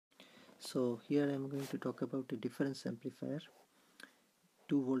So here I am going to talk about a difference amplifier.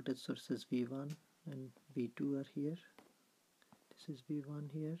 Two voltage sources V1 and V2 are here. This is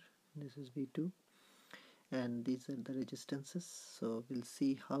V1 here, this is V2, and these are the resistances. So we'll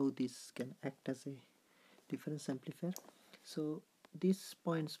see how this can act as a difference amplifier. So this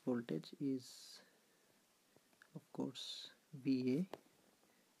point's voltage is of course VA,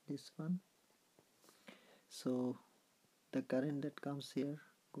 this one. So the current that comes here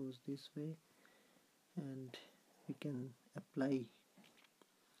goes this way, and we can apply,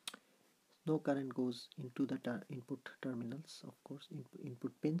 no current goes into the input terminals, of course,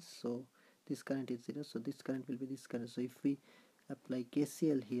 input pins. So this current is 0, so this current will be this current. So if we apply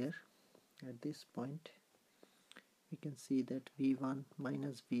KCL here at this point, we can see that V1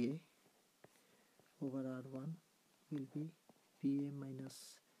 minus VA over R1 will be VA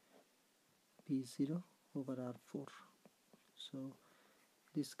minus V0 over R4. So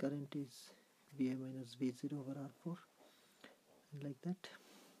this current is VA minus V0 over R4, and like that.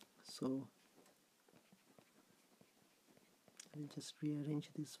 So I'll just rearrange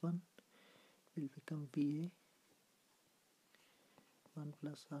this one. Will become VA 1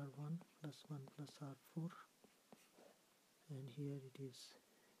 plus R1 plus 1 plus R4, and here it is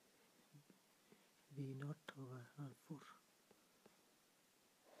V0 over R4.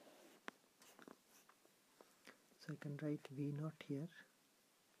 So I can write V0 here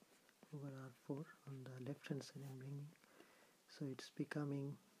over R4 on the left hand side I'm bringing. So it's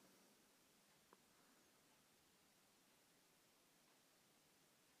becoming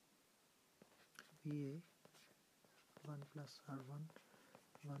VA 1 plus R1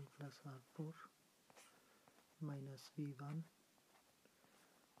 1 plus R4 minus V1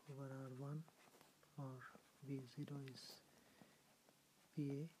 over R1, or V0 is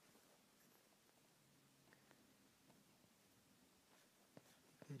VA.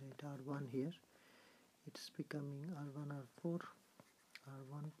 If I write R1 here, it's becoming R1 R4,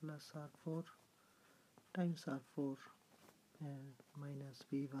 R1 plus R4 times R4 and minus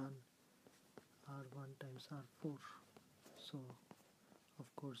V1 R1 times R4. So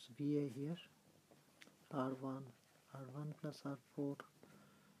of course VA here R1 plus R4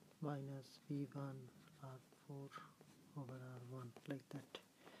 minus V1 R4 over R1, like that.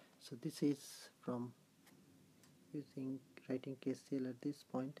 So this is from writing KCL at this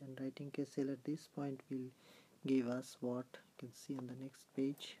point, and writing KCL at this point will give us what you can see on the next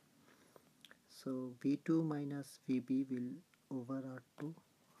page. So V2 minus VB will over R2,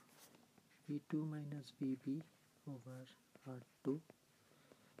 V2 minus VB over R2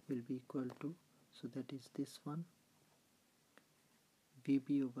 will be equal to, so that is this one,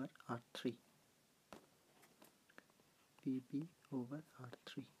 VB over R3, VB over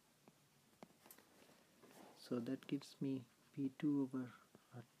R3. So that gives me V2 over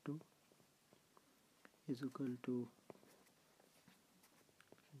R2 is equal to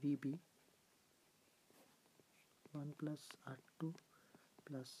VB 1 plus R2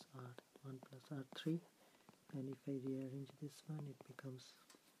 plus R1 plus R3, and if I rearrange this one, it becomes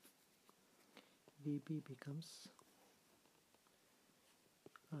VB becomes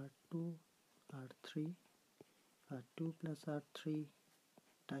R2 R3 R2 plus R3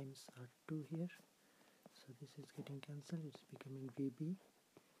 times R2 here. So this is getting cancelled, it's becoming VB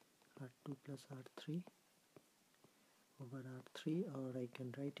R2 plus R3 over R3, or I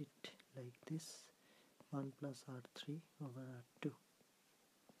can write it like this, 1 plus R3 over R2.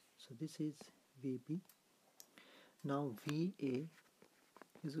 So this is VB. Now VA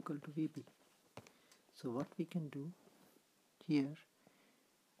is equal to VB. So what we can do here,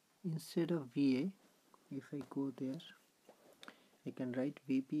 instead of VA, if I go there, I can write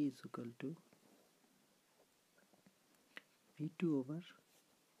VB is equal to V2 over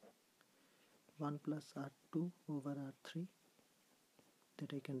 1 plus R2 over R3,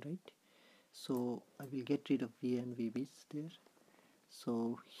 that I can write. So I will get rid of VA and VB's there.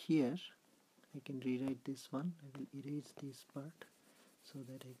 So here I can rewrite this one. I will erase this part so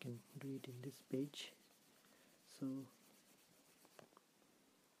that I can do it in this page. So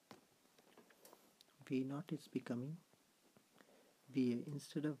V0 is becoming VA.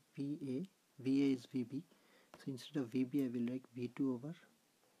 Instead of VA, VA is VB. So instead of VB, I will write V2 over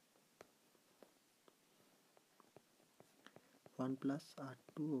 1 plus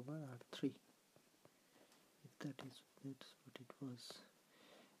R2 over R3. If that's what it was.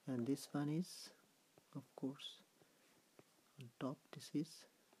 And this one is, of course, on top, this is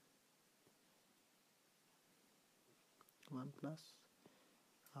 1 plus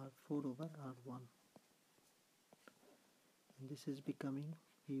R4 over R1. And this is becoming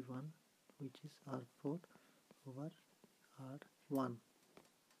V1, which is R4 over R1.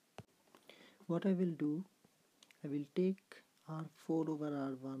 what I will do, I will take R4 over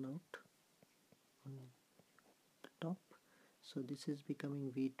R1 out on the top, so this is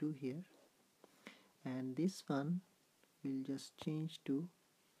becoming V2 here, and this one will just change to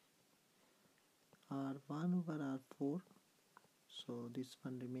R1 over R4, so this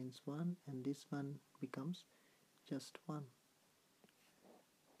one remains 1 and this one becomes just 1,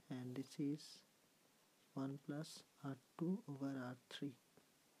 and this is 1 plus R2 over R3,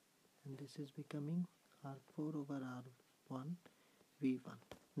 and this is becoming R4 over R1 V1.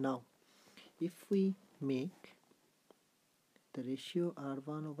 Now if we make the ratio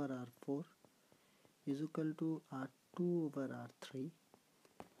R1 over R4 is equal to R2 over R3,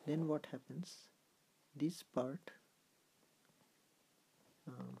 then what happens? This part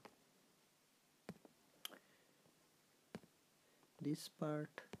this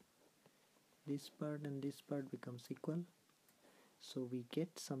part and this part becomes equal, so we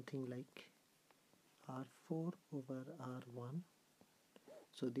get something like R4 over R1,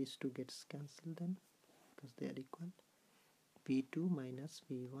 so these two gets cancelled then because they are equal, V2 minus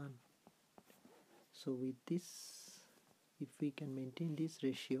V1. So with this, if we can maintain this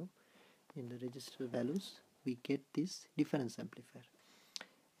ratio in the register values, we get this difference amplifier,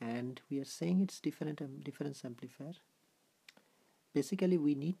 and we are saying it's difference amplifier. Basically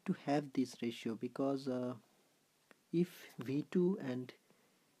we need to have this ratio because if V2 and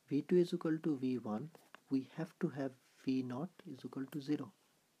V2 is equal to V1, we have to have V0 is equal to 0.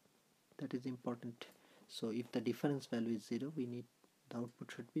 That is important. So if the difference value is 0, we need the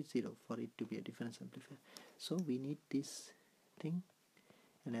output should be 0 for it to be a difference amplifier. So we need this thing,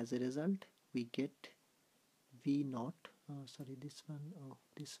 and as a result we get V0,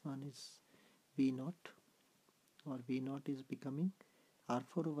 this one is V0, or V0 is becoming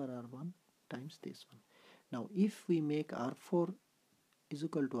R4 over R1 times this one. Now if we make R4 is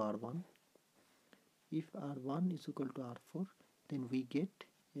equal to R1, if R1 is equal to R4, then we get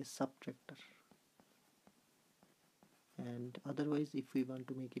a subtractor, and otherwise if we want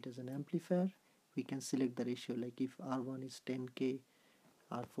to make it as an amplifier, we can select the ratio, like if R1 is 10k,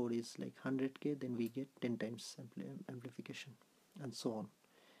 R4 is like 100k, then we get 10 times amplification, and so on.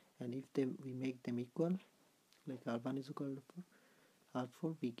 And if we make them equal, like R1 is equal to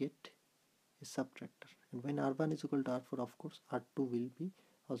R4, we get a subtractor, and when R1 is equal to R4, of course R2 will be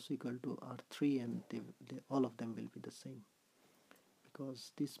also equal to R3, and all of them will be the same,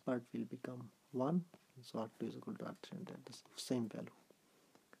 because this part will become 1, so R2 is equal to R3, and that is the same value.